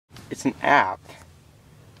It's an app.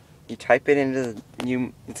 You type it into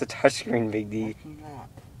it's a touchscreen, Big D. What's an app?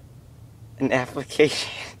 An application.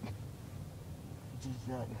 What does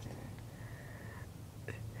that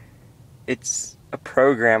do? It's a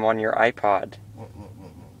program on your iPod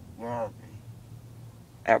Where are we?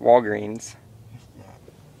 at Walgreens. What's that?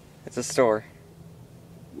 It's a store.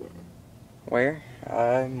 Where?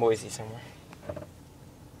 Where? Boise somewhere.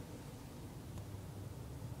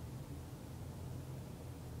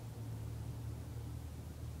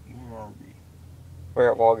 Where are we?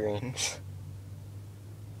 We're at Walgreens.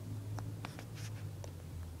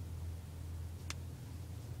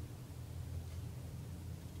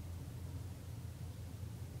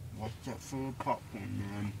 What's that for the popcorn,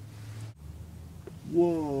 man?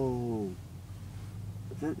 Whoa!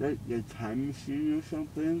 Is that like the time machine or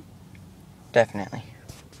something? Definitely.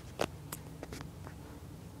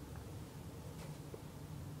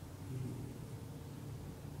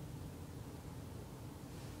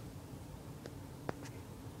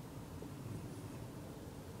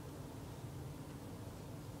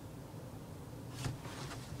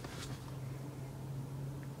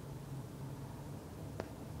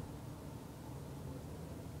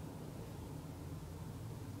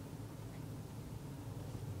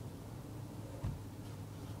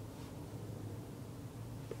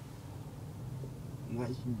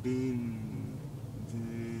 What's been the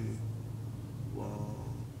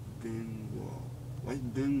bingo? What's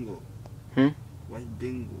bingo? What's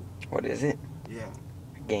bingo? What is it? Yeah,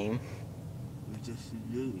 A game. what does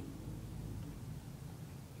it do?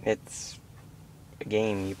 It's a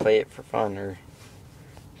game. You play it for fun or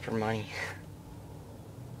for money.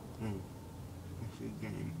 What's a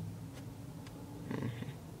game?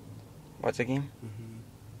 What's a game? Mm-hmm.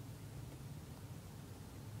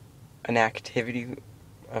 An activity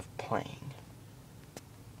of playing.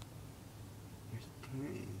 What's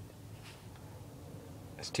playing?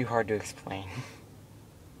 It's too hard to explain.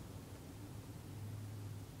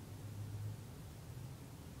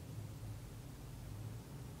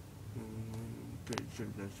 Pretty sure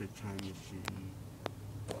that's a time machine.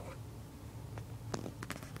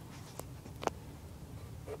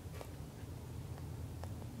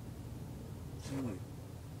 Silly.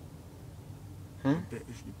 I bet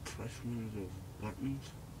if you press one of those buttons,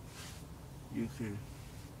 you can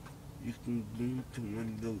link to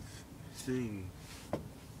one of those things.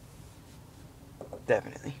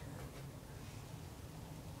 Definitely.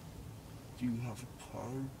 Do you have a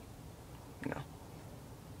card? No.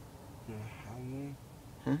 Do I have one?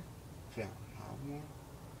 Hmm? Do I have one?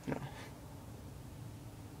 No.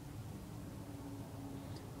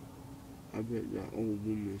 I bet that old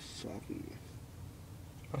woman is shopping us.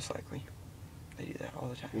 Most likely. They do that all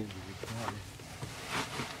the time. Oh my god.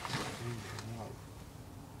 Oh my god.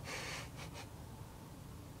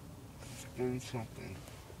 Spin something.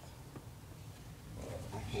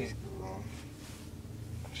 She's-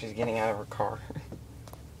 She's getting out of her car.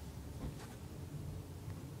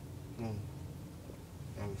 No.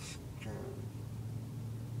 I was scared.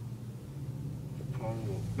 The car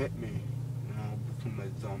will bit me and I'll become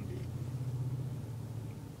a zombie.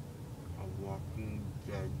 A walking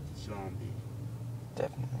dead zombie.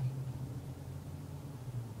 Definitely.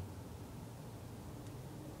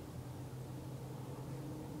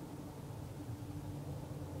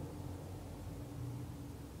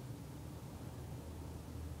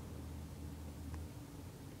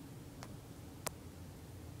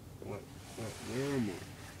 Where am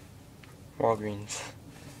I? Walgreens.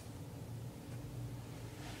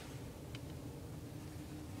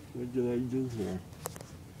 What did I do here?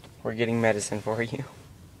 We're getting medicine for you.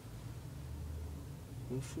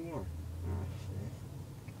 What for? Oh,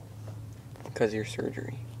 shit. Because of your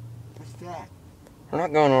surgery. What's that? We're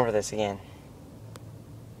not going over this again.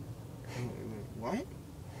 What?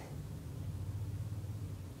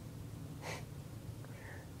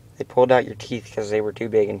 They pulled out your teeth because they were too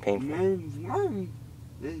big and painful.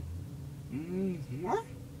 What?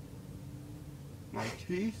 My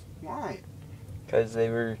teeth? Why? Because they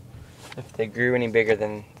were, if they grew any bigger,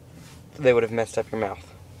 then they would have messed up your mouth.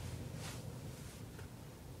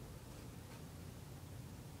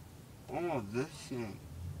 Oh, this thing.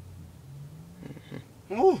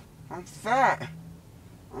 Oh, I'm fat.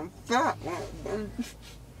 I'm fat.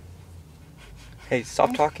 Hey,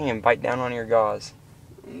 stop talking and bite down on your gauze.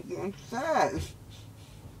 I'm fat.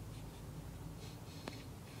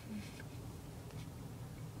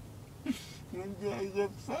 When did I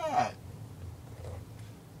get fat?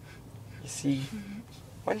 You see,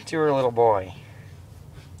 once you were a little boy,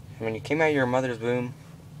 and when you came out of your mother's womb,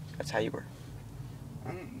 that's how you were.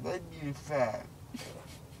 I'm being fat.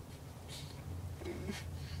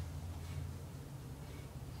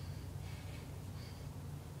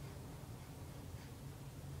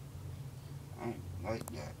 like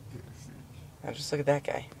that person. Now just look at that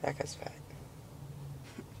guy. That guy's fat.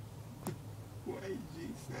 Why is he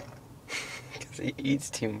fat? Because he eats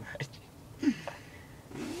too much.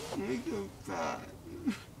 Make him fat.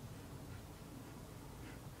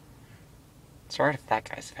 It's alright if that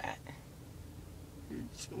guy's fat.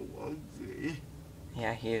 He's so ugly.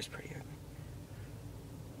 Yeah, he is pretty ugly.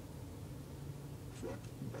 Fat's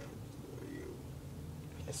bad for you.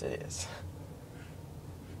 Yes, it is.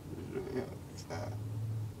 You're not fat.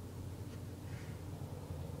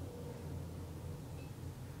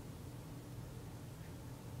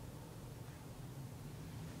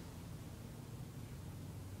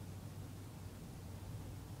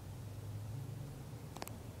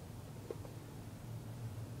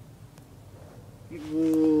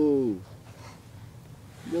 Whoa!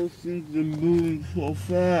 Those things are moving so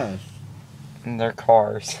fast. And they're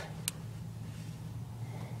cars.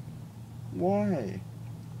 Why?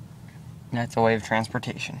 That's a way of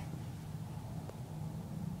transportation.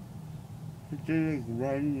 Is there like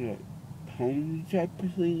riding a pony type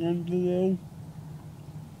of thing under there?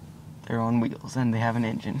 They're on wheels and they have an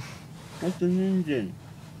engine. What's an engine?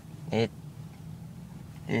 It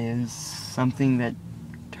is something that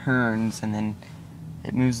turns and then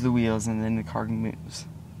it moves the wheels and then the car moves.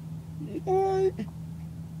 What?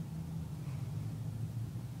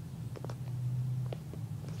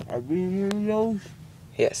 Are we in one of those?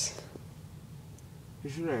 Yes.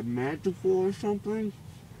 Is it a magical or something?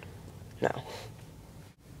 No.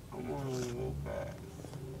 I want to go back.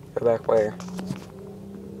 Go back where?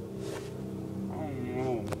 I don't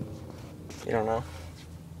know. You don't know?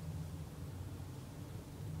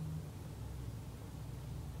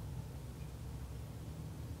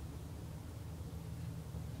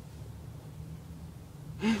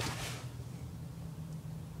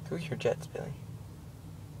 Who's your jets, Billy?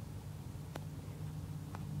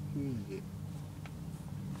 Who is it?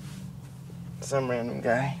 Some random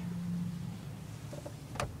guy.